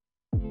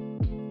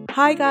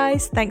Hi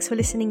guys, thanks for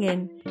listening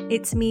in.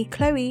 It's me,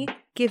 Chloe,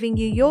 giving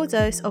you your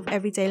dose of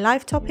everyday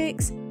life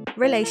topics,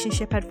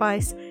 relationship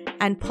advice,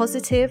 and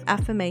positive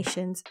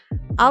affirmations.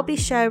 I'll be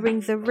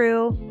sharing the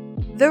real,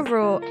 the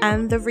raw,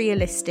 and the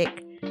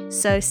realistic.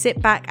 So sit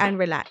back and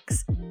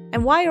relax.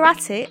 And while you're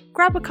at it,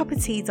 grab a cup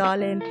of tea,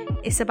 darling.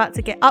 It's about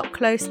to get up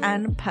close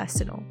and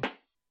personal.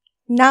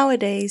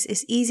 Nowadays,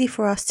 it's easy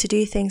for us to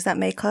do things that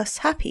make us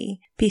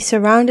happy, be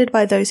surrounded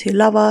by those who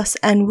love us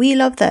and we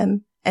love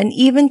them, and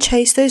even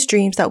chase those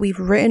dreams that we've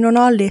written on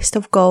our list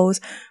of goals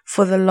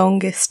for the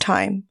longest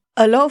time.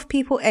 A lot of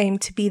people aim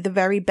to be the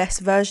very best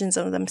versions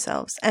of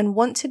themselves and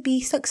want to be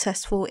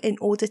successful in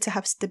order to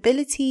have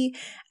stability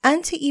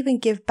and to even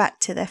give back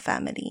to their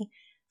family.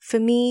 For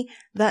me,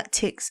 that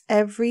ticks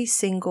every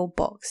single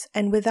box,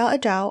 and without a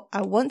doubt,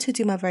 I want to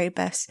do my very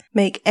best,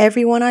 make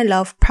everyone I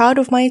love proud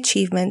of my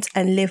achievements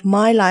and live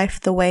my life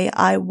the way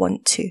I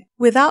want to.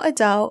 Without a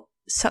doubt,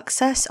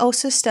 success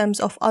also stems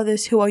off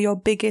others who are your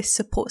biggest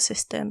support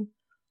system.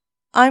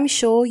 I'm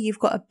sure you've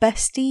got a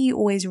bestie you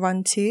always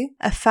run to,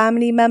 a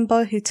family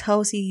member who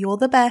tells you you're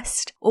the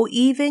best, or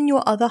even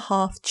your other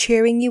half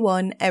cheering you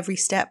on every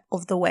step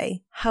of the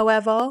way.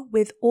 However,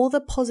 with all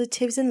the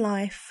positives in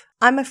life,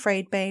 I'm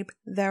afraid, babe,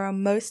 there are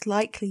most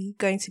likely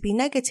going to be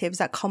negatives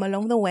that come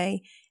along the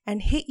way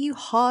and hit you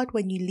hard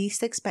when you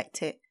least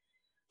expect it.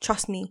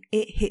 Trust me,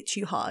 it hits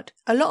you hard.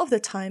 A lot of the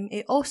time,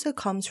 it also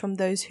comes from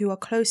those who are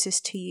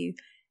closest to you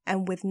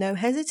and with no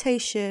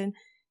hesitation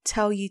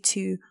tell you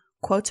to,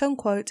 quote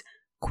unquote,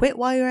 quit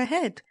while you're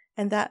ahead,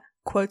 and that,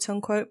 quote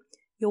unquote,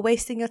 you're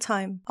wasting your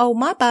time. Oh,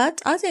 my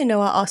bad. I didn't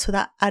know I asked for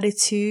that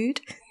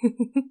attitude.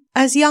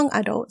 As young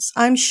adults,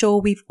 I'm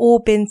sure we've all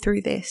been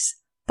through this.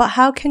 But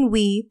how can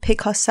we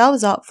pick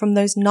ourselves up from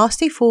those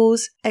nasty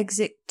falls,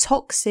 exit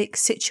toxic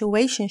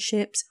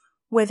situationships,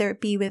 whether it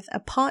be with a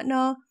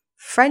partner,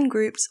 friend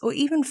groups, or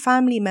even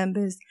family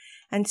members,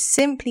 and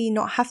simply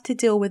not have to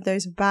deal with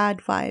those bad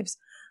vibes?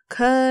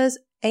 'Cause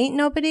ain't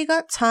nobody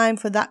got time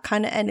for that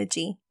kind of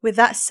energy. With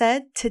that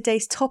said,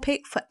 today's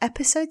topic for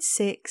episode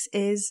 6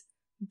 is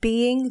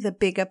being the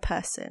bigger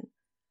person.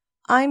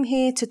 I'm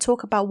here to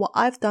talk about what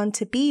I've done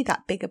to be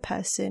that bigger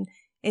person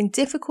in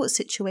difficult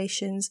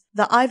situations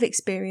that I've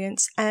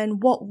experienced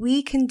and what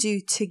we can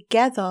do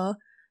together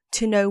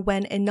to know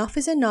when enough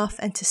is enough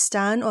and to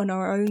stand on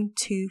our own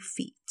 2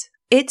 feet.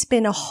 It's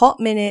been a hot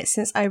minute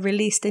since I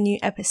released a new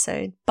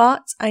episode,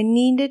 but I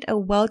needed a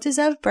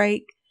well-deserved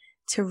break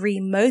to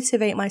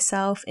re-motivate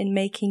myself in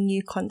making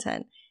new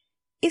content.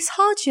 It's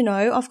hard,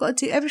 I've got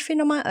to do everything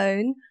on my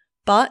own,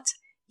 but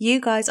you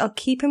guys are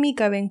keeping me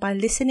going by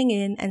listening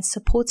in and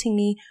supporting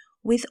me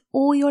with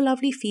all your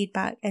lovely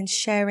feedback and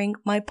sharing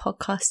my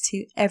podcast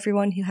to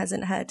everyone who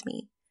hasn't heard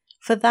me.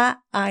 For that,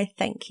 I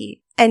thank you.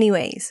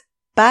 Anyways,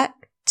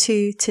 back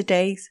to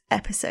today's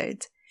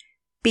episode.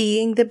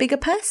 Being the bigger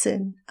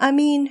person. I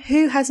mean,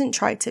 who hasn't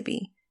tried to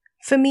be?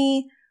 For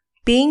me,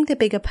 being the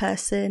bigger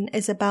person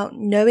is about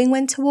knowing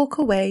when to walk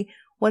away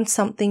when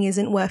something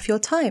isn't worth your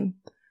time.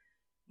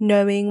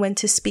 Knowing when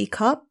to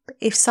speak up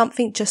if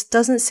something just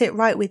doesn't sit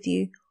right with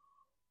you.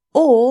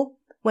 Or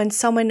when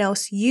someone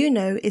else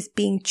is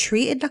being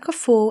treated like a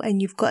fool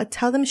and you've got to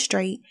tell them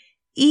straight,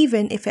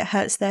 even if it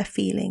hurts their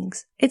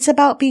feelings. It's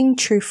about being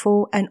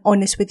truthful and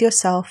honest with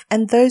yourself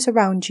and those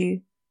around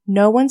you.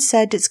 No one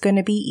said it's going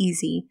to be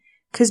easy,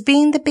 because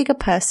being the bigger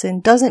person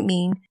doesn't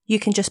mean you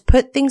can just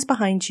put things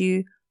behind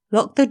you,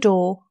 lock the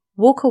door,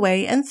 walk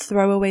away and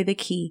throw away the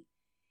key.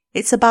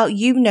 It's about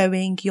you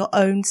knowing your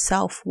own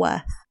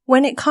self-worth.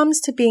 When it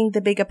comes to being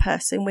the bigger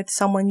person with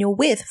someone you're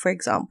with, for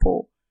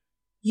example,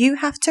 you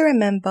have to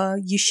remember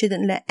you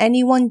shouldn't let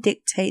anyone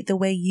dictate the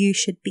way you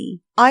should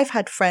be. I've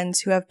had friends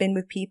who have been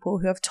with people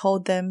who have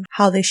told them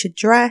how they should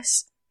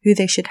dress, who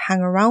they should hang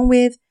around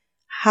with,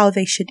 how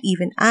they should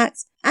even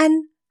act,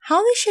 and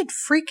how they should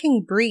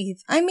freaking breathe.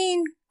 I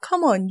mean,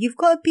 come on, you've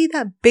got to be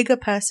that bigger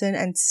person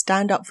and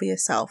stand up for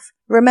yourself.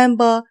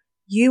 Remember,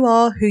 you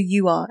are who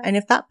you are, and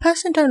if that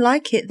person don't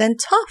like it, then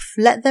tough,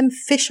 let them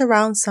fish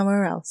around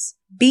somewhere else.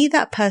 Be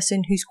that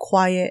person who's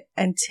quiet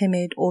and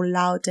timid or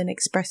loud and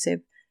expressive.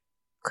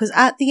 Because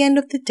at the end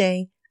of the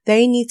day,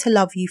 they need to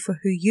love you for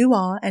who you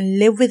are and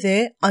live with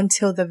it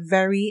until the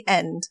very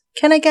end.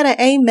 Can I get an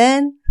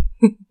amen?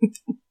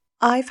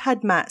 I've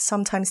had Matt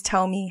sometimes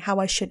tell me how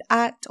I should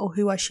act or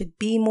who I should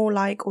be more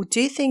like or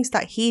do things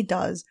that he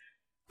does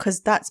because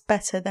that's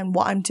better than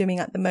what I'm doing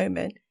at the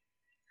moment.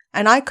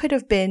 And I could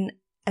have been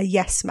a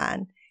yes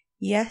man.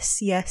 Yes,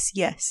 yes,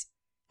 yes.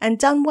 And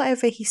done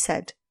whatever he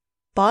said.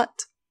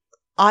 But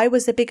I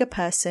was the bigger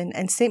person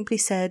and simply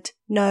said,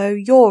 no,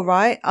 you're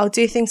right. I'll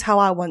do things how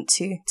I want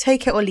to.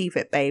 Take it or leave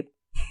it, babe.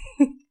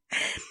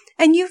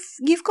 And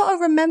you've got to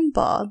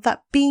remember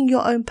that being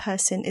your own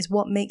person is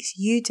what makes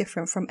you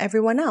different from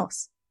everyone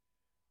else.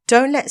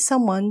 Don't let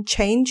someone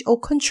change or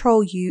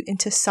control you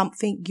into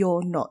something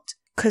you're not,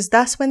 because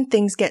that's when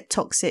things get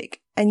toxic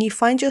and you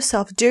find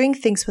yourself doing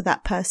things for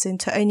that person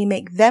to only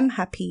make them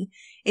happy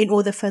in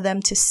order for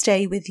them to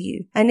stay with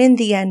you. And in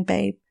the end,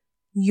 babe,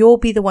 you'll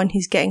be the one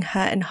who's getting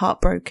hurt and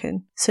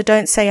heartbroken. So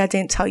don't say I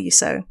didn't tell you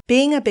so.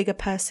 Being a bigger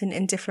person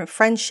in different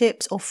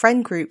friendships or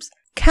friend groups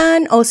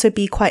can also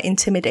be quite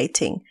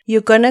intimidating.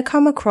 You're gonna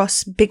come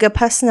across bigger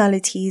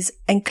personalities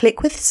and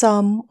click with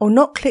some or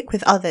not click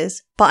with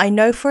others, but I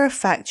know for a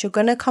fact you're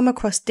gonna come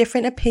across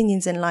different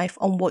opinions in life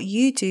on what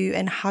you do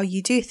and how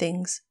you do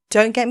things.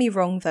 Don't get me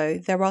wrong though,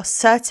 there are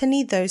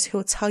certainly those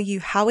who'll tell you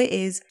how it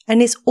is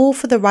and it's all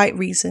for the right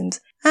reasons,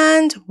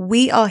 and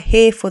we are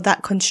here for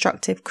that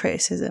constructive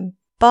criticism.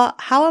 But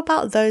how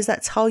about those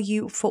that tell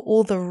you for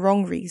all the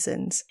wrong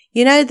reasons?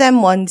 You know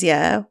them ones,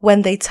 yeah,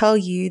 when they tell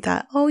you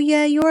that, oh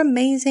yeah, you're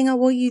amazing at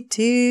what you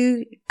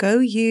do, go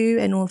you,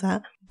 and all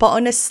that. But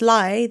on a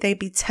sly, they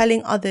be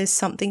telling others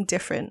something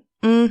different.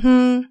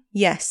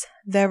 Yes,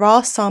 there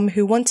are some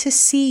who want to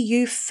see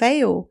you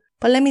fail.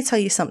 But let me tell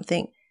you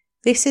something.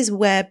 This is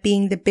where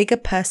being the bigger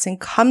person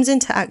comes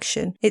into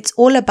action. It's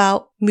all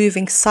about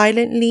moving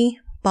silently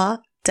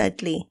but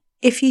deadly.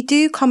 If you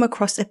do come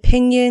across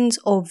opinions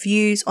or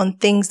views on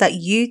things that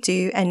you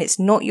do and it's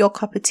not your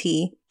cup of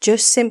tea,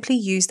 just simply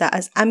use that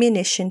as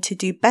ammunition to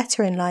do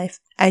better in life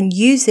and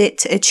use it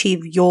to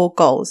achieve your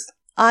goals.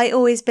 I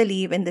always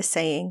believe in the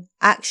saying,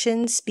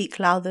 actions speak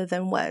louder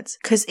than words.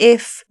 Because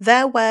if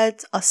their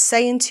words are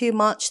saying too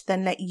much,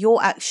 then let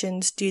your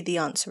actions do the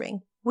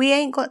answering. We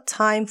ain't got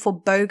time for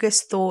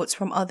bogus thoughts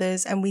from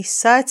others, and we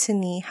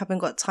certainly haven't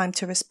got time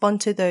to respond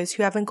to those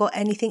who haven't got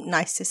anything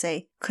nice to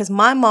say. Because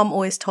my mum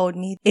always told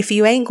me, if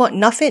you ain't got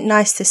nothing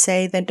nice to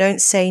say, then don't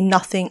say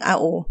nothing at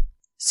all.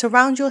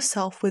 Surround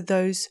yourself with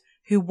those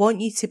who want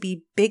you to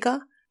be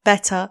bigger,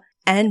 better,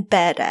 and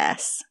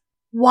badass.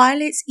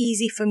 While it's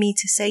easy for me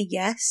to say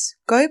yes,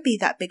 go be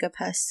that bigger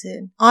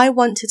person, I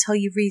want to tell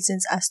you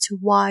reasons as to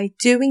why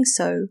doing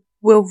so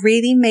will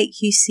really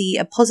make you see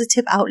a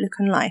positive outlook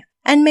on life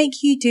and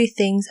make you do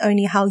things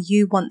only how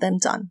you want them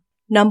done.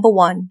 Number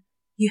 1,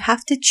 you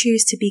have to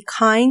choose to be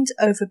kind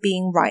over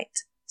being right.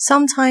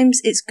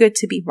 Sometimes it's good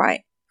to be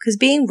right, because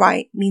being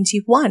right means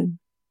you've won,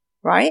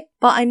 right?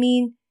 But I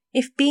mean,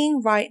 if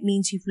being right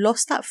means you've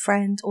lost that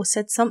friend or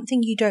said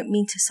something you don't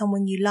mean to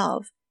someone you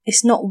love,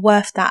 it's not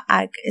worth that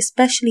ag,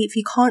 especially if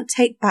you can't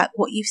take back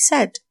what you've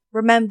said.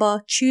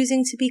 Remember,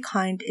 choosing to be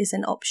kind is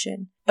an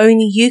option.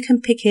 Only you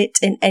can pick it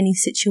in any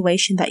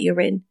situation that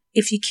you're in.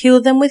 If you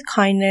kill them with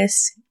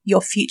kindness,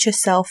 your future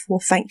self will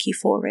thank you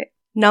for it.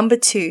 Number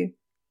 2,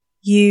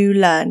 you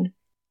learn.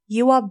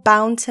 You are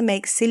bound to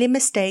make silly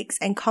mistakes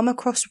and come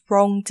across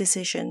wrong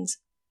decisions,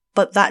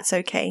 but that's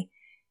okay.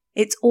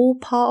 It's all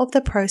part of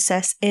the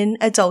process in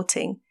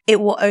adulting. It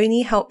will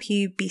only help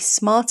you be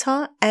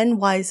smarter and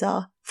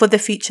wiser for the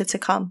future to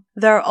come.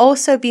 There will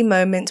also be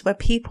moments where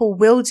people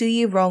will do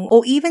you wrong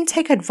or even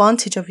take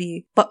advantage of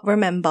you, but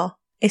remember,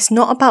 it's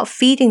not about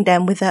feeding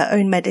them with their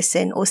own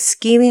medicine or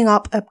scheming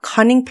up a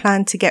cunning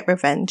plan to get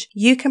revenge.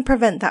 You can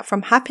prevent that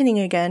from happening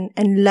again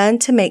and learn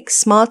to make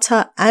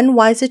smarter and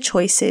wiser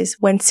choices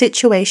when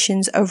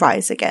situations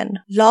arise again.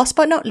 Last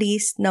but not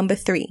least, number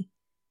 3,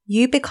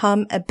 you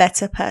become a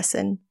better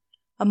person.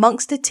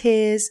 Amongst the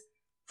tears,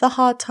 the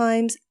hard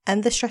times,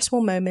 and the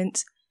stressful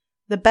moments,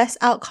 the best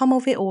outcome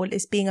of it all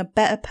is being a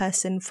better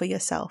person for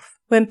yourself.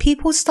 When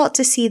people start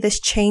to see this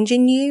change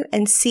in you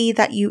and see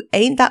that you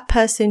ain't that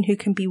person who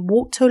can be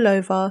walked all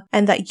over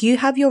and that you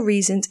have your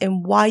reasons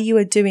in why you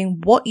are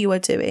doing what you are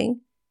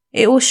doing,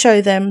 it will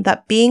show them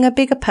that being a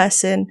bigger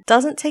person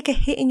doesn't take a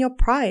hit in your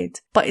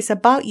pride, but it's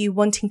about you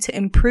wanting to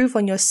improve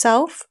on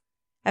yourself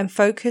and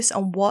focus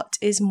on what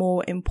is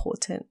more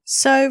important.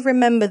 So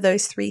remember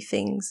those 3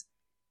 things.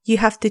 You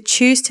have to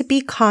choose to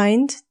be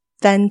kind,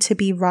 then to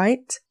be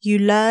right. You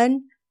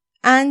learn,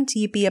 and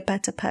you be a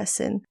better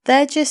person.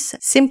 They're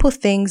just simple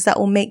things that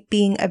will make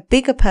being a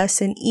bigger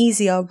person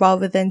easier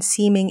rather than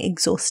seeming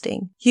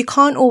exhausting. You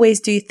can't always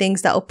do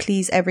things that will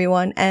please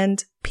everyone,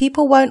 and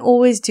people won't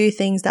always do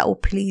things that will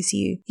please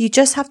you. You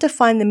just have to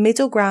find the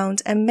middle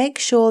ground and make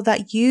sure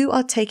that you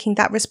are taking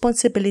that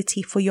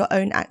responsibility for your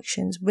own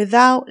actions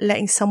without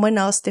letting someone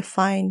else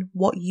define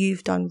what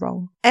you've done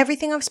wrong.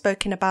 Everything I've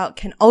spoken about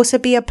can also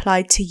be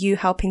applied to you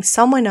helping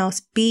someone else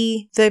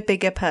be the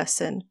bigger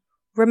person.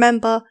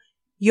 Remember,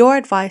 your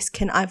advice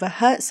can either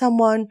hurt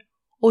someone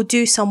or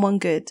do someone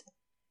good.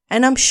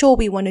 And I'm sure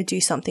we want to do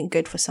something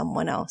good for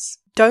someone else.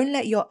 Don't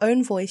let your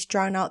own voice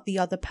drown out the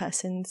other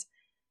person's.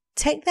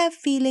 Take their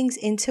feelings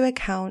into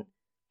account.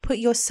 Put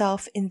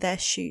yourself in their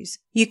shoes.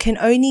 You can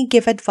only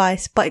give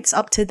advice, but it's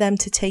up to them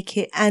to take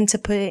it and to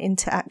put it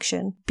into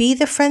action. Be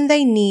the friend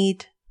they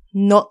need,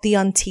 not the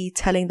auntie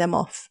telling them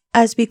off.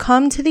 As we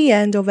come to the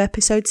end of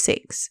episode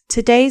 6,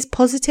 today's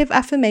positive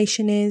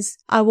affirmation is,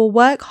 I will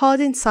work hard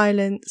in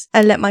silence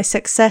and let my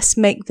success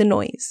make the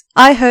noise.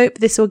 I hope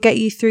this will get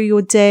you through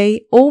your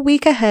day or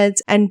week ahead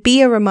and be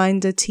a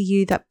reminder to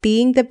you that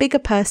being the bigger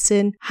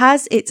person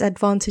has its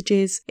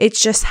advantages. It's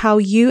just how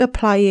you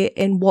apply it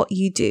in what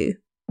you do.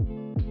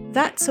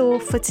 That's all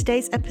for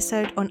today's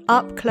episode on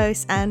Up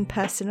Close and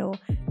Personal.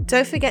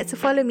 Don't forget to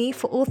follow me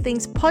for all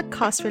things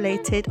podcast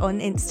related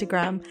on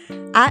Instagram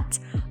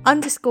 @_upclose,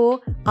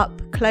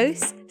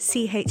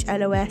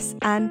 CHLOS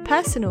and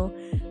personal.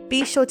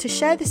 Be sure to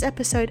share this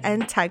episode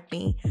and tag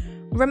me.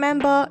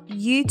 Remember,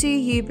 you do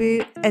you,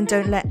 boo, and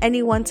don't let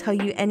anyone tell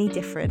you any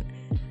different.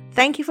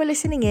 Thank you for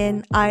listening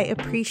in. I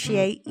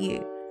appreciate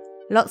you.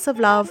 Lots of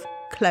love,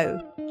 Chloe.